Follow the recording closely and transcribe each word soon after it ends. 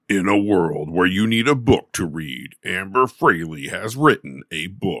In a world where you need a book to read, Amber Fraley has written a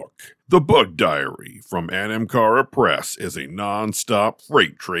book. The Bug Diary from Anamcara Press is a non-stop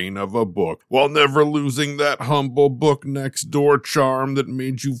freight train of a book, while never losing that humble book next door charm that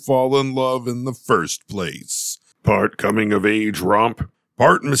made you fall in love in the first place. Part coming-of-age romp,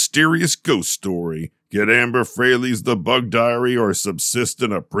 part mysterious ghost story. Get Amber Fraley's The Bug Diary or subsist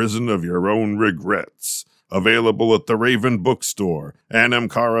in a prison of your own regrets. Available at the Raven Bookstore,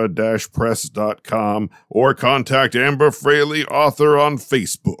 anamcara-press.com, or contact Amber Fraley, author, on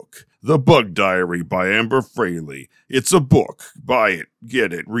Facebook. The Bug Diary by Amber Fraley. It's a book. Buy it,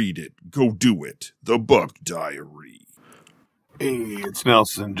 get it, read it, go do it. The Bug Diary. Hey, it's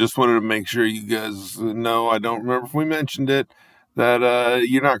Nelson. Just wanted to make sure you guys know, I don't remember if we mentioned it, that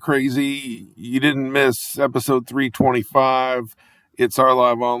you're not crazy. You didn't miss episode 325. It's our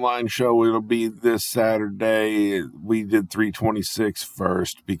live online show. It'll be this Saturday. We did 326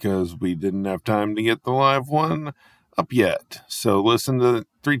 first because we didn't have time to get the live one up yet. So listen to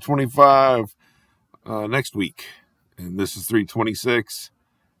 325 next week. And this is 326.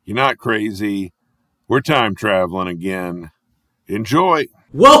 You're not crazy. We're time traveling again. Enjoy.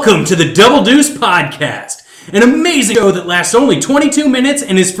 Welcome to the Double Deuce Podcast, an amazing show that lasts only 22 minutes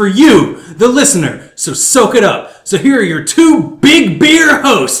and is for you, the listener, so soak it up. So here are your two big beer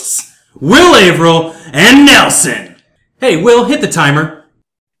hosts, Will Averill and Nelson. Hey, Will, hit the timer.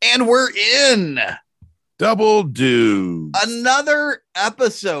 And we're in. Double Deuce. Another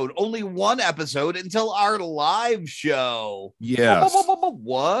episode. Only one episode until our live show. Yes.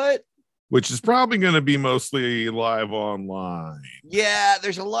 What? Which is probably going to be mostly live online. Yeah,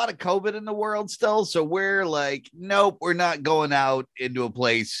 there's a lot of COVID in the world still, so we're like, nope, we're not going out into a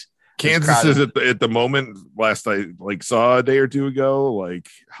place. Kansas is at the moment, last I saw a day or two ago,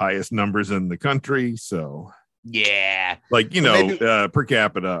 highest numbers in the country. So yeah, per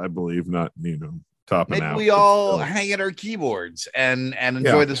capita, I believe, not topping maybe out. we all hang at our keyboards and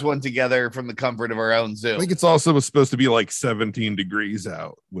enjoy this one together from the comfort of our own Zoom. I think it's also supposed to be 17 degrees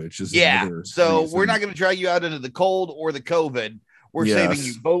out, which is so we're not going to drag you out into the cold or the COVID. We're saving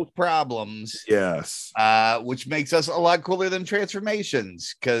you both problems. Yes. Which makes us a lot cooler than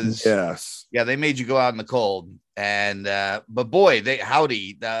Transformations because they made you go out in the cold. And but boy,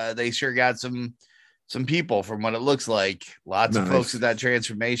 they sure got some people from what it looks like. Lots of folks at that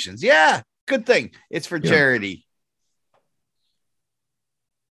Transformations. Yeah, good thing. It's for charity.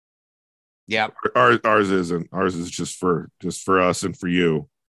 Yeah. Ours isn't. Ours is just for us and for you.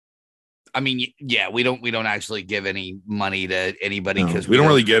 I mean, yeah, we don't actually give any money to anybody because we don't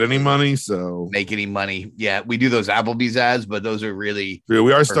really get any money, so make any money. Yeah, we do those Applebee's ads, but those are really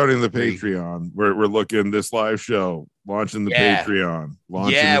we are starting the Patreon. We're looking this live show, launching the Patreon.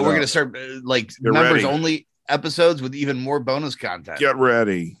 We're gonna start members only episodes with even more bonus content. Get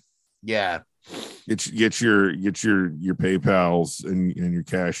ready. Yeah, get your PayPals and your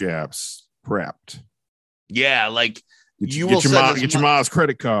Cash Apps prepped. Yeah, get your mom's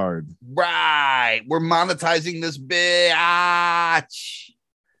credit card. Right. We're monetizing this bitch. I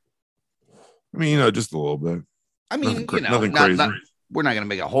mean, just a little bit. I mean, nothing crazy. We're not going to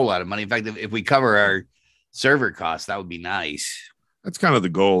make a whole lot of money. In fact, if we cover our server costs, that would be nice. That's kind of the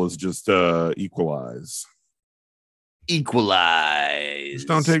goal, is just equalize. Just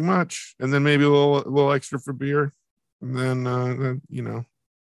don't take much. And then maybe a little extra for beer. And then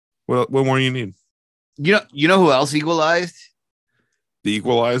what more you need? You know who else equalized? The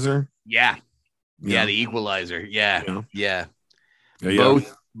Equalizer? Yeah, the Equalizer. Yeah.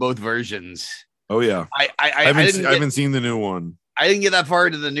 Both versions. Oh yeah. I haven't seen the new one. I didn't get that far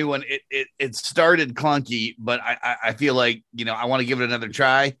into the new one. It started clunky, but I feel like I want to give it another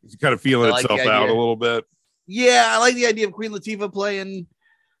try. It's kind of feeling itself out a little bit. Yeah, I like the idea of Queen Latifah playing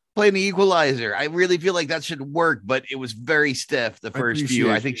the Equalizer. I really feel like that should work, but it was very stiff the first few.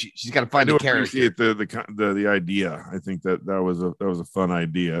 I think she's got to find a character. I appreciate the idea. I think that was a fun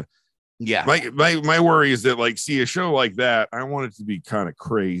idea. Yeah. My worry is that a show like that, I want it to be kind of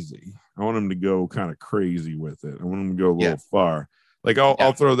crazy. I want them to go kind of crazy with it. I want them to go a little far.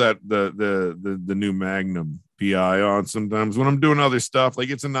 I'll throw that the new Magnum PI on sometimes when I'm doing other stuff.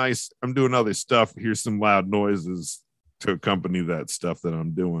 I'm doing other stuff. Here's some loud noises to accompany that stuff that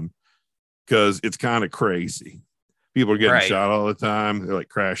I'm doing, because it's kind of crazy. People are getting shot all the time. They're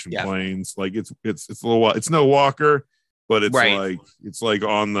crashing planes. It's a little, it's no Walker, but it's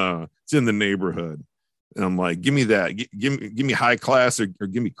it's in the neighborhood. And I'm like, give me that. Give me high class or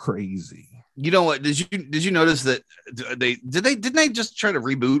give me crazy. You know what? Did you notice that didn't they just try to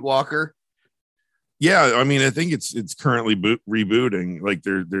reboot Walker? Yeah, I mean, I think it's currently rebooting. Like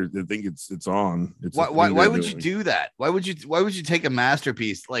they're I think it's on. Why would you do that? Why would you take a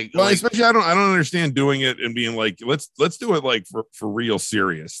masterpiece especially I don't understand doing it and being like, let's do it like for real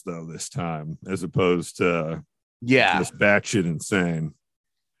serious though this time, as opposed to just batshit insane.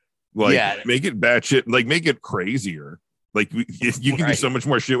 Like make it batshit, like make it crazier. Like you can do so much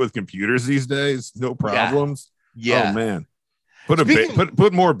more shit with computers these days, no problems. Yeah. Oh man.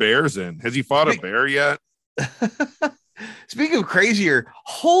 Put more bears in. Has he fought a bear yet? Speaking of crazier,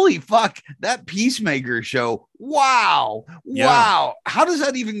 holy fuck, that Peacemaker show. Wow. How does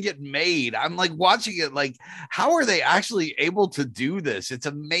that even get made? I'm like watching it like, how are they actually able to do this? It's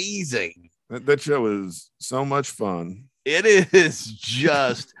amazing. That show is so much fun. It is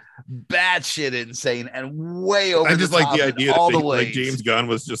just batshit insane and way over. I just like the idea all that the way. Like James Gunn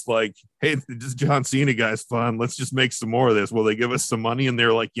was just like, hey, this John Cena guy's fun. Let's just make some more of this. Will they give us some money? And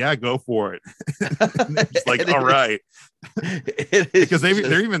they're like, yeah, go for it. It's like, all right. Because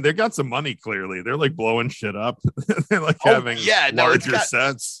they got some money clearly. They're like blowing shit up. They're like having larger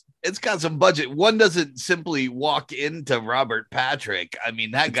sets. It's got some budget. One doesn't simply walk into Robert Patrick. I mean,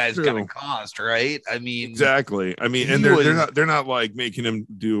 that guy's got a cost, right? I mean, exactly. I mean, and they're not like making him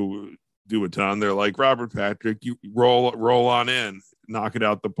do a ton. They're like, Robert Patrick, you roll on in, knock it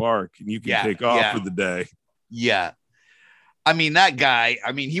out the park, and you can take off for the day. Yeah. I mean, that guy,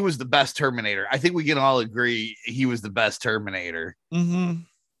 he was the best Terminator. I think we can all agree he was the best Terminator. Mm-hmm.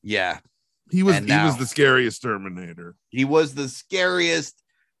 Yeah. He was the scariest Terminator. He was the scariest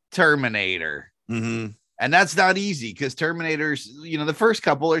Terminator. Mm-hmm. And that's not easy because Terminators, the first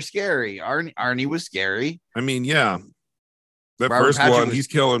couple are scary. Arnie was scary. I mean, yeah. That Robert first one, he's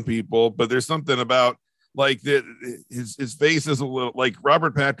killing people, but there's something about like his face is a little like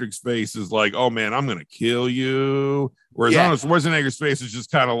Robert Patrick's face is like, oh man, I'm gonna kill you. Whereas Arnold Schwarzenegger's face is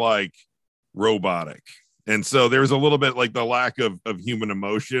just kind of like robotic. And so there's a little bit like the lack of human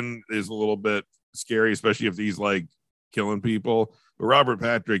emotion is a little bit scary, especially if he's like killing people. But Robert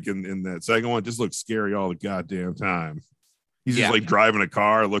Patrick in that second one just looks scary all the goddamn time. He's just like driving a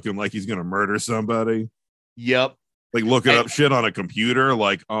car looking like he's gonna murder somebody. Yep. Like looking up shit on a computer,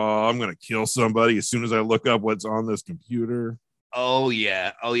 like, oh, I'm gonna kill somebody as soon as I look up what's on this computer. Oh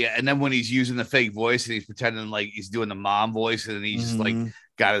yeah. And then when he's using the fake voice and he's pretending like he's doing the mom voice, and he's just like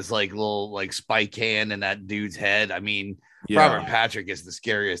got his like little like spike hand in that dude's head. I mean, Robert Patrick is the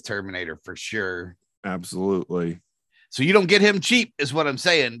scariest Terminator for sure. Absolutely. So you don't get him cheap, is what I'm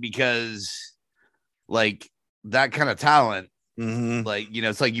saying, because like that kind of talent, like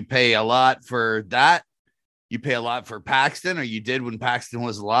it's like you pay a lot for that. You pay a lot for Paxton, or you did when Paxton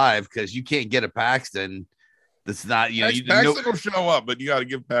was alive, because you can't get a Paxton that's not, Paxton will show up, but you got to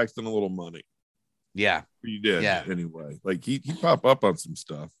give Paxton a little money. Yeah. You did. Yeah. Anyway, like he pop up on some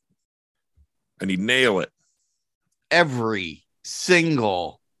stuff and he'd nail it every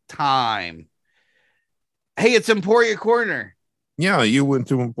single time. Hey, it's Emporia Corner. Yeah, you went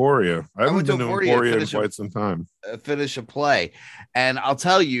to Emporia. I haven't been to Emporia in quite some time. Finish a play. And I'll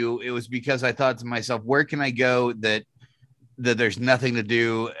tell you, it was because I thought to myself, where can I go that there's nothing to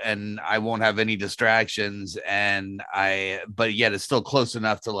do and I won't have any distractions, but yet it's still close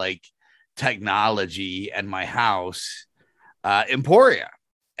enough to like technology and my house. Emporia.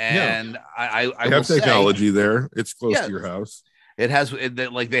 And I have technology there. It's close to your house. It has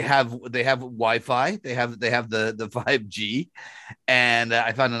like they have Wi-Fi. They have the 5G, and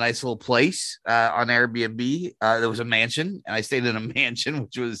I found a nice little place on Airbnb. There was a mansion, and I stayed in a mansion,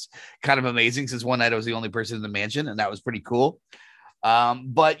 which was kind of amazing since one night I was the only person in the mansion, and that was pretty cool.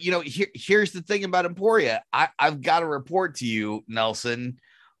 But here's the thing about Emporia. I've got to report to you, Nelson.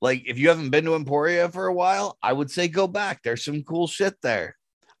 Like, if you haven't been to Emporia for a while, I would say go back. There's some cool shit there.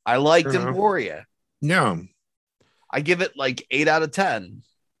 I liked Emporia. Yeah. I give it like 8 out of 10.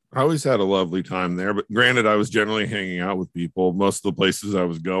 I always had a lovely time there, but granted, I was generally hanging out with people. Most of the places I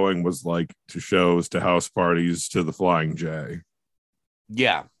was going was like to shows, to house parties, to the Flying J.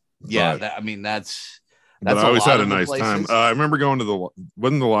 Yeah. But I always had a nice time. I remember going to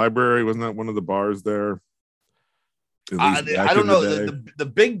wasn't the library? Wasn't that one of the bars there? I don't know. The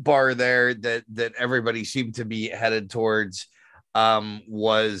big bar there that everybody seemed to be headed towards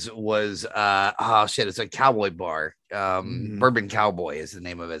was it's a cowboy bar. Bourbon Cowboy is the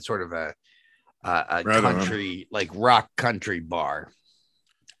name of it. Sort of a country, like rock country bar.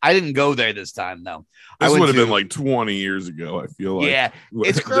 I didn't go there this time though. This would have been like 20 years ago. I feel like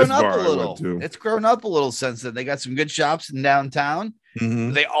it's grown up a little. It's grown up a little since then. They got some good shops in downtown.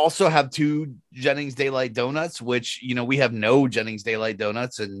 They also have 2 Jennings Daylight Donuts, which we have no Jennings Daylight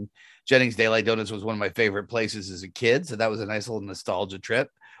Donuts, and Jennings Daylight Donuts was one of my favorite places as a kid. So that was a nice little nostalgia trip.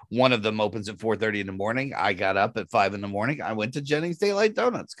 One of them opens at 4:30 in the morning. I got up at 5 in the morning. I went to Jennings Daylight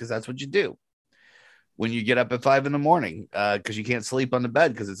Donuts because that's what you do when you get up at 5 in the morning, because you can't sleep on the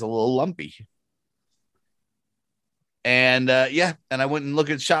bed because it's a little lumpy. And and I went and looked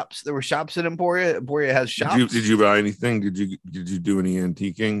at shops. There were shops in Emporia. Emporia has shops. Did you buy anything? Did you do any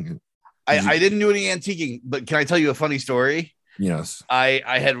antiquing? I didn't do any antiquing, but can I tell you a funny story? Yes. I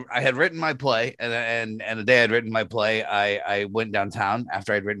had written my play, and the day I'd written my play, I went downtown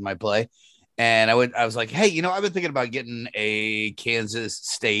after I'd written my play, and I was like, hey, I've been thinking about getting a Kansas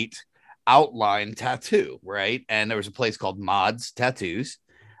State outline tattoo, right? And there was a place called Mods Tattoos.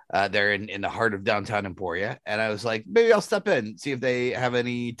 They're in the heart of downtown Emporia. And I was like, maybe I'll step in, see if they have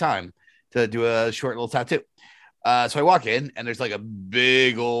any time to do a short little tattoo. So I walk in and there's like a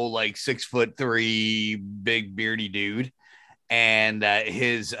big old, like 6'3" big beardy dude. And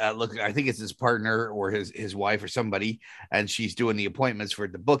his look, I think it's his partner or his wife or somebody. And she's doing the appointments for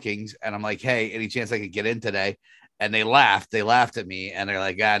the bookings. And I'm like, hey, any chance I could get in today? And they laughed at me and they're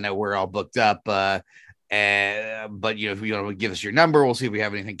like, no, we're all booked up. But if you give us your number, we'll see if we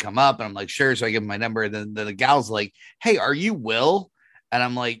have anything come up. And I'm like, sure. So I give him my number. And then the gal's like, hey, are you Will? And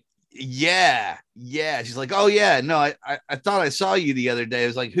I'm like, yeah. She's like, oh yeah, no, I thought I saw you the other day. I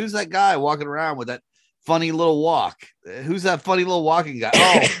was like, who's that guy walking around with that funny little walk? Who's that funny little walking guy?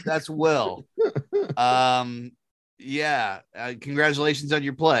 Oh, that's Will. Congratulations on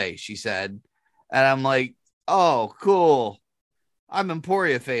your play, she said. And I'm like, oh, cool. I'm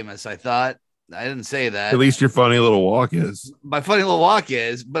Emporia famous, I thought. I didn't say that. At least your funny little walk is. My funny little walk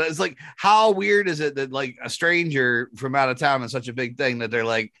is, but it's like, how weird is it that like a stranger from out of town is such a big thing that they're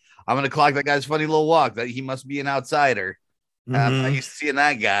like, I'm going to clock that guy's funny little walk, that he must be an outsider. I used to seeing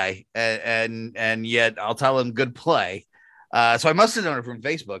that guy and yet I'll tell him good play. So I must have known her from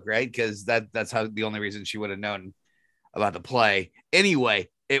Facebook, right? Because that's how the only reason she would have known about the play. Anyway,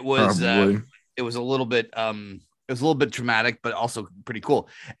 it was a little bit traumatic, but also pretty cool.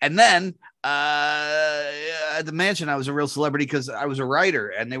 And then at the mansion, I was a real celebrity because I was a writer,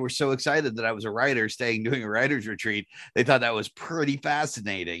 and they were so excited that I was a writer doing a writer's retreat. They thought that was pretty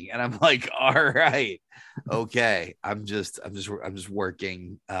fascinating. And I'm like, all right, okay. I'm just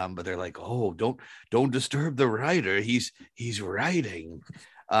working. But they're like, oh, don't disturb the writer. He's writing.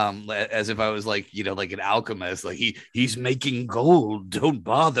 As if I was like, like an alchemist, like he's making gold. Don't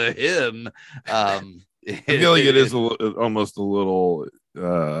bother him. I feel like it is almost a little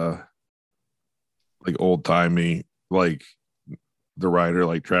like old timey, like the writer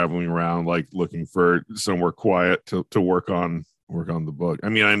like traveling around, like looking for somewhere quiet to work on the book. I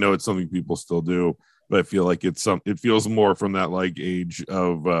mean, I know it's something people still do, but I feel like it feels more from that like age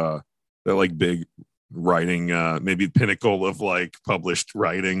of that like big writing, maybe pinnacle of like published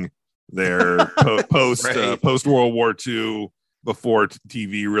writing there post World War II, before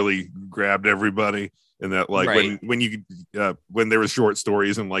TV really grabbed everybody. And that like when there was short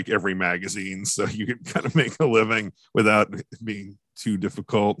stories in like every magazine, so you could kind of make a living without it being too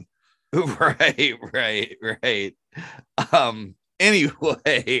difficult. Right.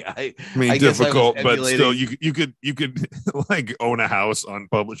 Anyway, I mean, difficult, but still you could like own a house on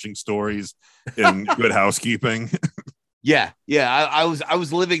publishing stories in Good Housekeeping. Yeah. I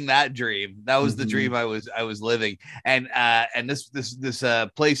was living that dream. That was the dream I was living. And this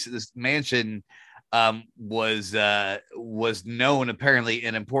place, this mansion, was known apparently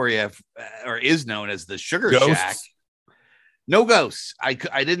in Emporia, or is known as the Sugar Shack. No ghosts. I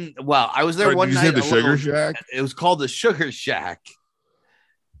didn't. Well, I was there one night. The Sugar Shack. It was called the Sugar Shack.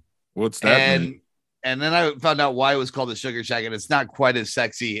 What's that mean? And then I found out why it was called the Sugar Shack, and it's not quite as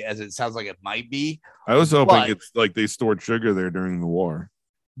sexy as it sounds like it might be. I was hoping it's like they stored sugar there during the war.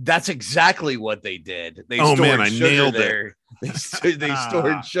 That's exactly what they did. They I nailed there. They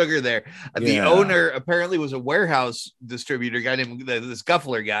stored sugar there. The owner apparently was a warehouse distributor guy named the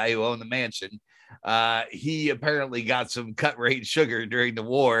Scuffler guy who owned the mansion. He apparently got some cut rate sugar during the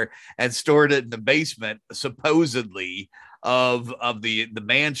war and stored it in the basement, supposedly, of the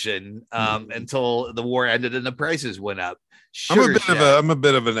mansion until the war ended and the prices went up. I'm a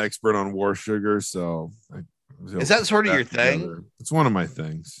bit of an expert on war sugar, so is that sort of your thing? It's one of my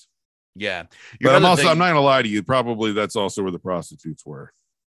things. Yeah, but I'm not gonna lie to you. Probably that's also where the prostitutes were.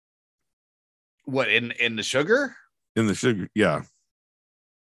 What, in the sugar? In the sugar, yeah.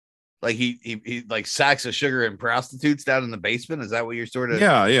 Like he like sacks of sugar and prostitutes down in the basement. Is that what you're sort of?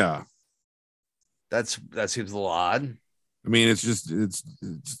 Yeah. That seems a little odd. I mean,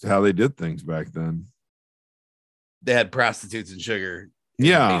 it's how they did things back then. They had prostitutes and sugar.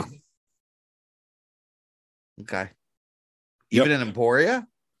 Yeah. Okay. Even in Emporia?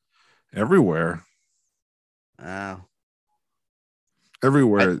 Everywhere. Oh.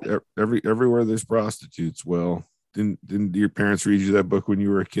 Everywhere, everywhere there's prostitutes. Well, didn't your parents read you that book when you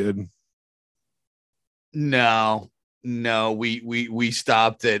were a kid? No, we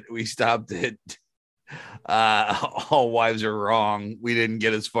stopped it. All wives are wrong. We didn't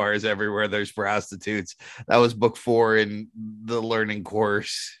get as far as everywhere there's prostitutes. That was book 4 in the learning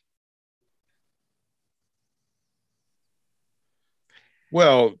course.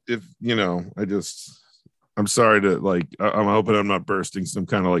 Well, if I'm sorry to I'm hoping I'm not bursting some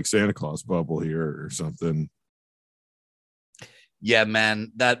kind of like Santa Claus bubble here or something. Yeah,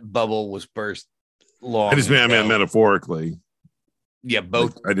 man, that bubble was burst long. I meant metaphorically. Yeah,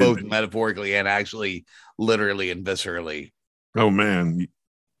 both metaphorically and actually literally and viscerally. Oh man.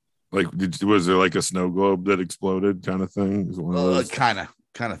 Was there like a snow globe that exploded kind of thing? Kind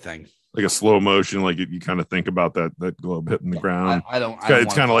of thing. Like a slow motion, like you kind of think about that globe hitting the ground.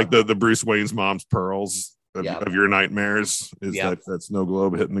 It's kind of like the Bruce Wayne's mom's pearls of your nightmares. Is that snow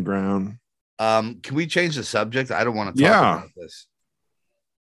globe hitting the ground? Can we change the subject? I don't want to talk about this.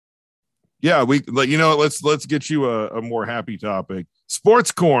 Yeah, let's get you a more happy topic.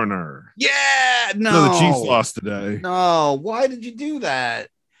 Sports Corner. Yeah, no. So the Chiefs lost today. No, why did you do that?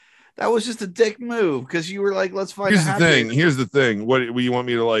 That was just a dick move because you were like, let's find. Here's the thing. What you want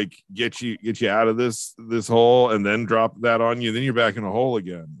me to like get you out of this hole and then drop that on you? Then you're back in a hole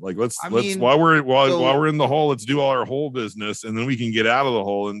again. Like let's while we're in the hole, let's do all our hole business and then we can get out of the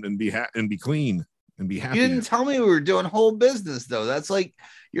hole and be clean and be happy. You didn't tell me we were doing whole business though. That's like.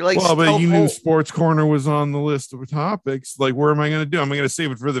 You're like, well, but you knew Sports Corner was on the list of topics. Like, where am I going to do? Am I going to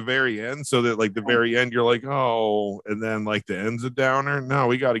save it for the very end so that, like, the very end, you're like, oh, and then like the end's a downer? No,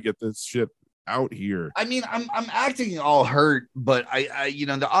 we got to get this shit out here. I mean, I'm acting all hurt, but I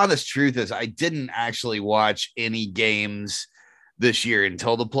the honest truth is, I didn't actually watch any games this year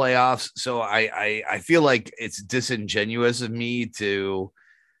until the playoffs. So I feel like it's disingenuous of me to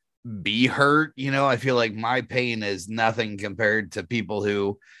be hurt. I feel like my pain is nothing compared to people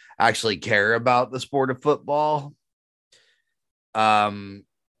who actually care about the sport of football.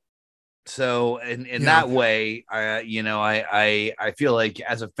 So in that way, I feel like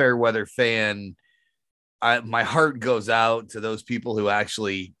as a fair weather fan, my heart goes out to those people who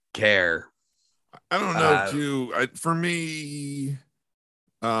actually care. I don't know for me,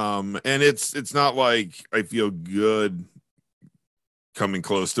 and it's not like I feel good coming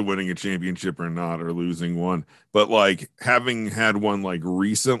close to winning a championship or not, or losing one, but like having had one like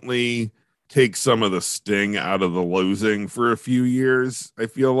recently take some of the sting out of the losing for a few years. I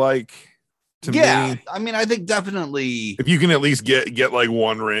feel like to me, I mean, I think definitely if you can at least get like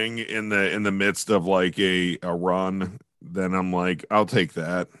one ring in the midst of like a run, then I'm like, I'll take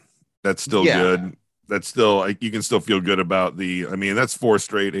that. That's still good. That's still like, you can still feel good about that's 4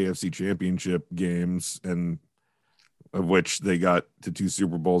 straight AFC championship games, and of which they got to 2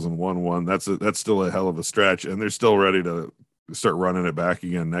 Super Bowls and won one. That's still a hell of a stretch, and they're still ready to start running it back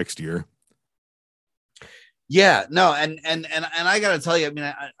again next year. Yeah, no, and I got to tell you, I mean,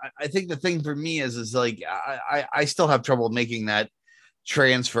 I think the thing for me is like I still have trouble making that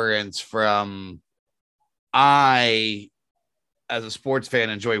transference from I, as a sports fan,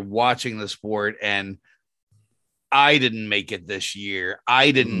 enjoy watching the sport, and I didn't make it this year.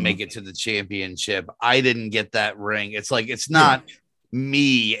 I didn't make it to the championship. I didn't get that ring. It's like, it's not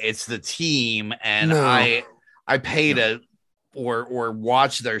me, it's the team. And I pay to or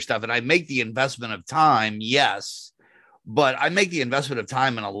watch their stuff, and I make the investment of time. Yes. But I make the investment of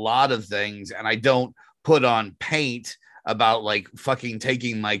time in a lot of things, and I don't put on paint about like fucking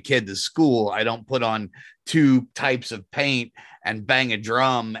taking my kid to school. I don't put on 2 types of paint and bang a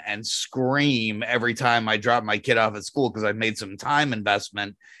drum and scream every time I drop my kid off at school because I've made some time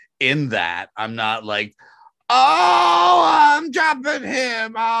investment in that. I'm not like, oh, I'm dropping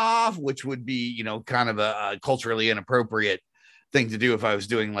him off, which would be, kind of a culturally inappropriate thing to do if I was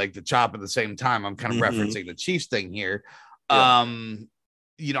doing like the chop at the same time. I'm kind of referencing the Chiefs thing here. Yeah.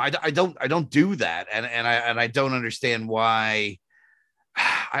 I don't do that, and I don't understand why.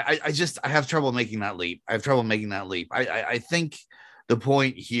 I have trouble making that leap. I think the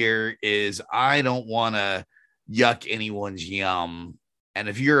point here is I don't want to yuck anyone's yum. And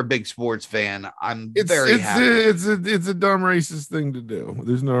if you're a big sports fan, I'm very happy. It's a dumb racist thing to do.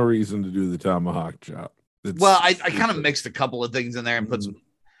 There's no reason to do the tomahawk chop. I kind of mixed a couple of things in there and put some.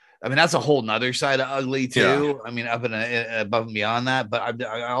 I mean, that's a whole nother side of ugly too. Yeah. I mean, up and above and beyond that. But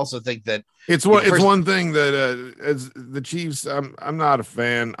I also think that it's one thing that as the Chiefs, I'm not a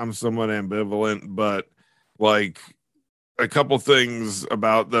fan. I'm somewhat ambivalent, but like a couple things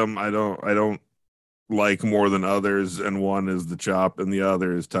about them, I don't like more than others. And one is the chop, and the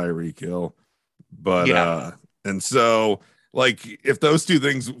other is Tyreek Hill. But and so like if those two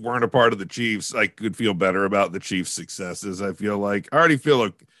things weren't a part of the Chiefs, I could feel better about the Chiefs' successes. I feel like I already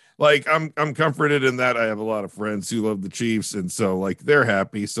feel like I'm comforted in that I have a lot of friends who love the Chiefs, and so like they're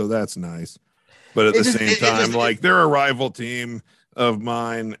happy, so that's nice. But at the same time, like they're a rival team of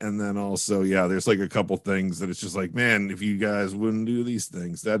mine, and then also, yeah, there's like a couple things that it's just like, man, if you guys wouldn't do these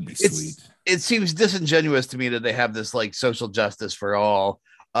things, that'd be sweet. It seems disingenuous to me that they have this like social justice for all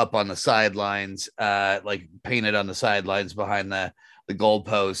up on the sidelines, like painted on the sidelines behind the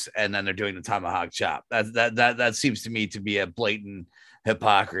goalposts, and then they're doing the tomahawk chop. That seems to me to be a blatant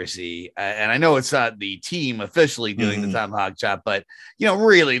hypocrisy. And I know it's not the team officially doing the tomahawk chop, but you know,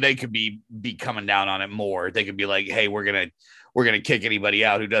 really they could be coming down on it more. They could be like, hey, we're gonna kick anybody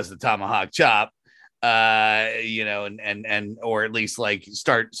out who does the tomahawk chop, you know, and or at least like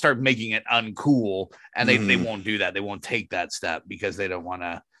start making it uncool. And they won't do that. They won't take that step because they don't want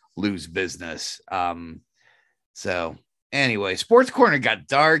to lose business. So anyway, Sports Corner got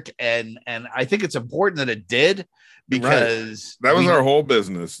dark, and I think it's important that it did, because that was our whole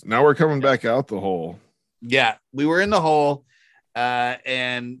business. Now we're coming back out the hole. Yeah, we were in the hole,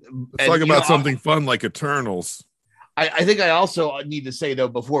 and let's talk about something fun like Eternals. I think I also need to say though,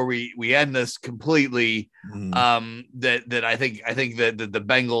 before we end this completely, that I think that the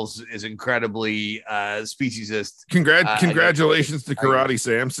Bengals is incredibly speciesist. Congratulations to Karate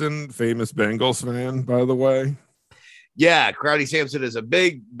Samson, famous Bengals fan, by the way. Yeah, Karate Samson is a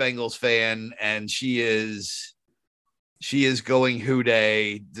big Bengals fan, and she is going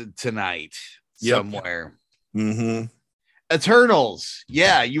Houday tonight somewhere. Eternals.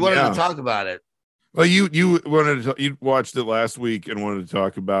 Yeah, you wanted to talk about it. Well, you watched it last week and wanted to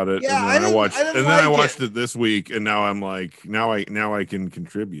talk about it. Yeah, and then I watched it this week, and now I'm like, now I can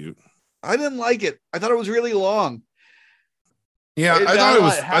contribute. I didn't like it. I thought it was really long. Yeah, I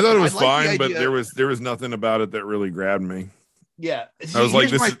thought it was fine, but there was nothing about it that really grabbed me. Yeah, I was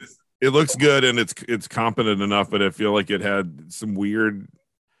like, it looks good and it's competent enough, but I feel like it had some weird,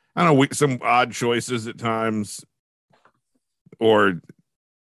 I don't know, some odd choices at times, or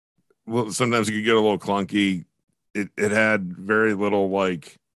sometimes it could get a little clunky. It had very little,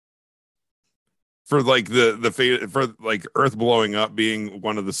 like, for like for like Earth blowing up being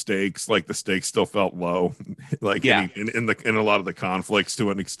one of the stakes, like the stakes still felt low, like in a lot of the conflicts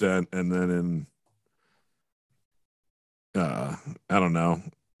to an extent, and then I don't know.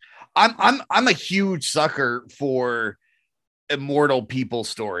 I'm a huge sucker for immortal people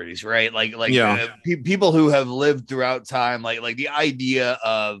stories, right? Like people who have lived throughout time, like the idea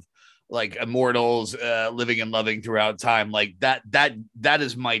of like immortals living and loving throughout time, like that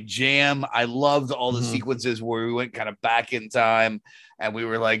is my jam. I loved all the sequences where we went kind of back in time and we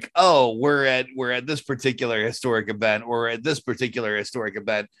were like, oh, we're at this particular historic event, or at this particular historic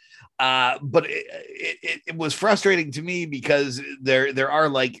event. But it was frustrating to me because there are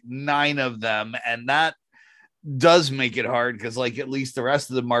like 9 of them, and that does make it hard because like at least the rest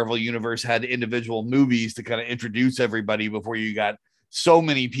of the Marvel universe had individual movies to kind of introduce everybody before you got so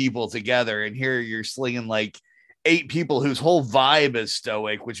many people together, and here you're slinging like 8 people whose whole vibe is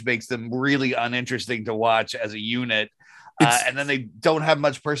stoic, which makes them really uninteresting to watch as a unit. And then they don't have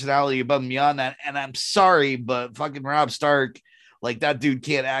much personality above and beyond that. And I'm sorry, but fucking Rob Stark, like that dude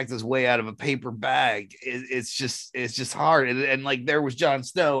can't act his way out of a paper bag. It's just hard. And like there was Jon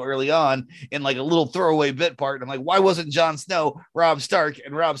Snow early on in like a little throwaway bit part. And I'm like, why wasn't Jon Snow Rob Stark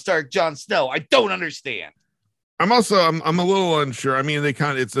and Rob Stark Jon Snow? I don't understand. I'm a little unsure. I mean,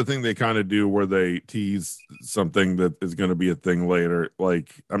 it's the thing they kind of do where they tease something that is going to be a thing later.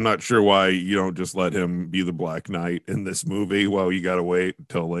 Like, I'm not sure why you don't just let him be the Black Knight in this movie. Well, you got to wait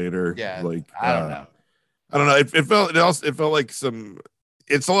until later. Yeah. Like, I don't know. I don't know. It felt like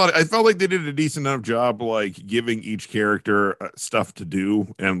it's a lot. I felt like they did a decent enough job, like giving each character stuff to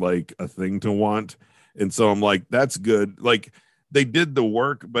do and like a thing to want. And so I'm like, that's good. Like, they did the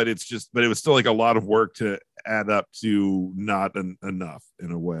work, but it was still like a lot of work to add up to not enough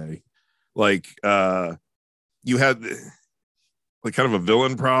in a way. Like you had like kind of a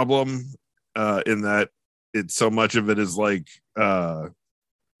villain problem in that it's so much of it is like an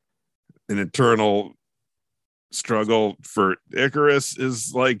internal struggle for Icarus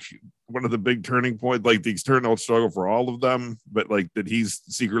is like one of the big turning points, like the external struggle for all of them, but like that he's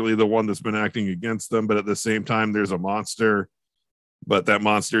secretly the one that's been acting against them. But at the same time, there's a monster, but that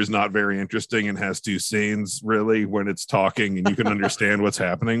monster is not very interesting and has 2 scenes really when it's talking and you can understand what's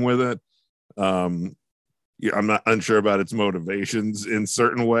happening with it. I'm not unsure about its motivations in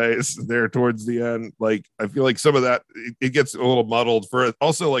certain ways there towards the end. Like, I feel like some of that, it gets a little muddled for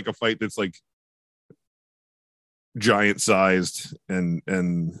also like a fight that's like giant sized and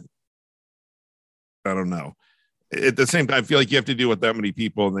I don't know. at the same time, I feel like you have to deal with that many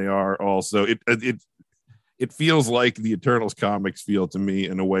people, and they are also it feels like the Eternals comics feel to me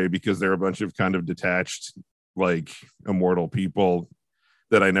in a way, because they're a bunch of kind of detached, like, immortal people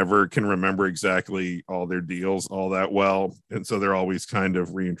that I never can remember exactly all their deals all that well. And so they're always kind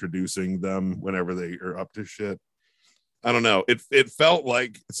of reintroducing them whenever they are up to shit. I don't know. It felt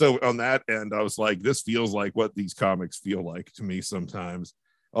like, so on that end, I was like, this feels like what these comics feel like to me sometimes.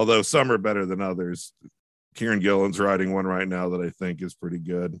 Although some are better than others. Kieran Gillen's writing one right now that I think is pretty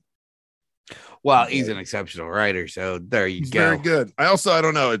good. Well, he's an exceptional writer, so there you go. Very good. I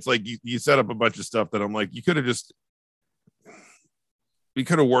don't know. It's like you set up a bunch of stuff that I'm like, we could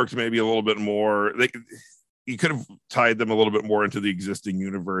have worked maybe a little bit more. You could have tied them a little bit more into the existing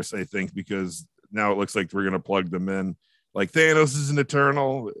universe, I think, because now it looks like we're going to plug them in. Like, Thanos is an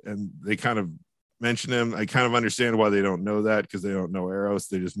Eternal, and they kind of mention him. I kind of understand why they don't know that, because they don't know Eros.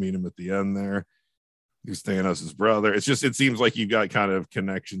 They just meet him at the end there. He's Thanos' brother. It seems like you've got kind of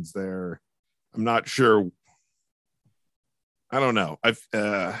connections there. I'm not sure. I don't know.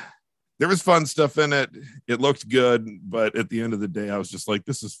 There was fun stuff in it. It looked good, but at the end of the day, I was just like,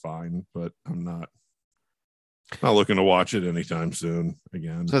 this is fine, but I'm not looking to watch it anytime soon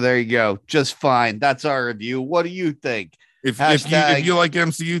again. So there you go. Just fine. That's our review. What do you think? If you like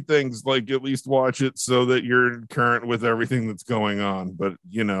MCU things, like, at least watch it so that you're current with everything that's going on. But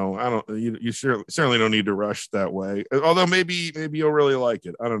you certainly don't need to rush that way. Although maybe you'll really like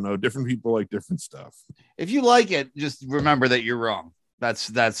it. I don't know. Different people like different stuff. If you like it, just remember that you're wrong.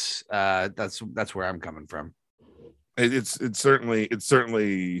 That's where I'm coming from. It's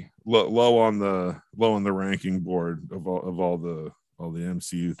certainly low on the ranking board of all the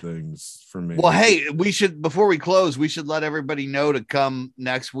MCU things for me. Well, hey, before we close, we should let everybody know to come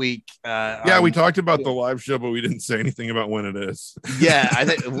next week. We talked about the live show, but we didn't say anything about when it is. Yeah, I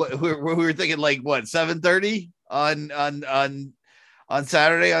think we were thinking, like, what, 7:30 on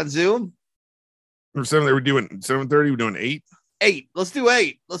Saturday on Zoom. Or 7, they were doing 7:30. We're doing 8. 8. Let's do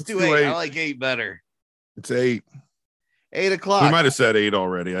 8. Let's do 8. I like 8 better. It's 8. 8 o'clock. We might have said 8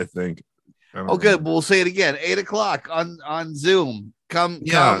 already, I think. Good. We'll say it again. 8 o'clock on Zoom. Come.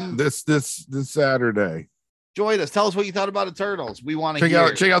 This Saturday. Join us. Tell us what you thought about Eternals. We want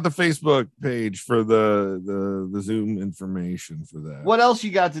to check out the Facebook page for the Zoom information for that. What else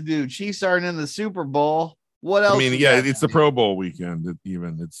you got to do? Chiefs aren't in the Super Bowl. What else? I mean, it's the Pro Bowl weekend.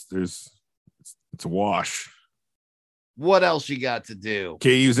 It's a wash. What else you got to do?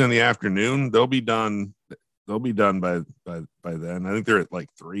 KU's in the afternoon. They'll be done by then. I think they're at like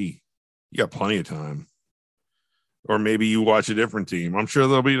 3. You got plenty of time. Or maybe you watch a different team. I'm sure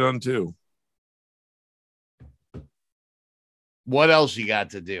they'll be done too. What else you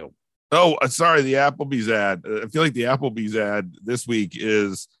got to do? Oh, sorry, the Applebee's ad. I feel like the Applebee's ad this week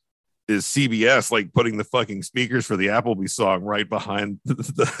is CBS, like, putting the fucking speakers for the Applebee's song right behind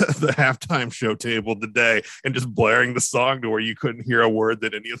the halftime show table today, and just blaring the song to where you couldn't hear a word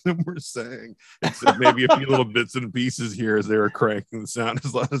that any of them were saying, except maybe a few little bits and pieces here as they were cranking the sound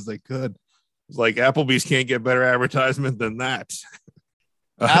as loud as they could. It's like, Applebee's can't get better advertisement than that.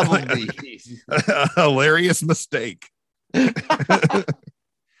 Applebee's. A hilarious mistake.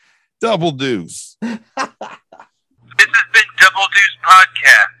 Double Deuce. This has been Double Deuce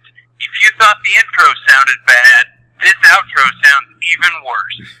Podcast. If you thought the intro sounded bad, this outro sounds even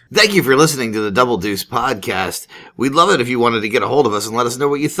worse. Thank you for listening to the Double Deuce Podcast. We'd love it if you wanted to get a hold of us and let us know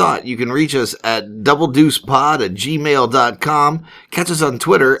what you thought. You can reach us at doubledeucepod@gmail.com. Catch us on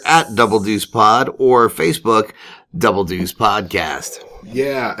Twitter at doubledeucepod, or Facebook, Double Deuce Podcast.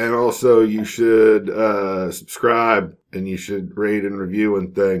 Yeah, and also you should subscribe, and you should rate and review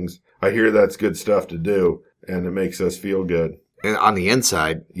and things. I hear that's good stuff to do, and it makes us feel good. And on the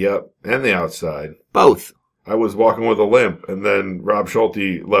inside. Yep, and the outside. Both. I was walking with a limp, and then Rob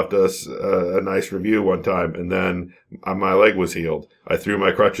Schulte left us a nice review one time, and then my leg was healed. I threw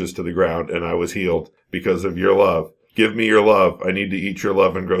my crutches to the ground, and I was healed because of your love. Give me your love. I need to eat your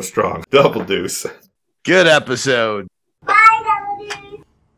love and grow strong. Double Deuce. Good episode.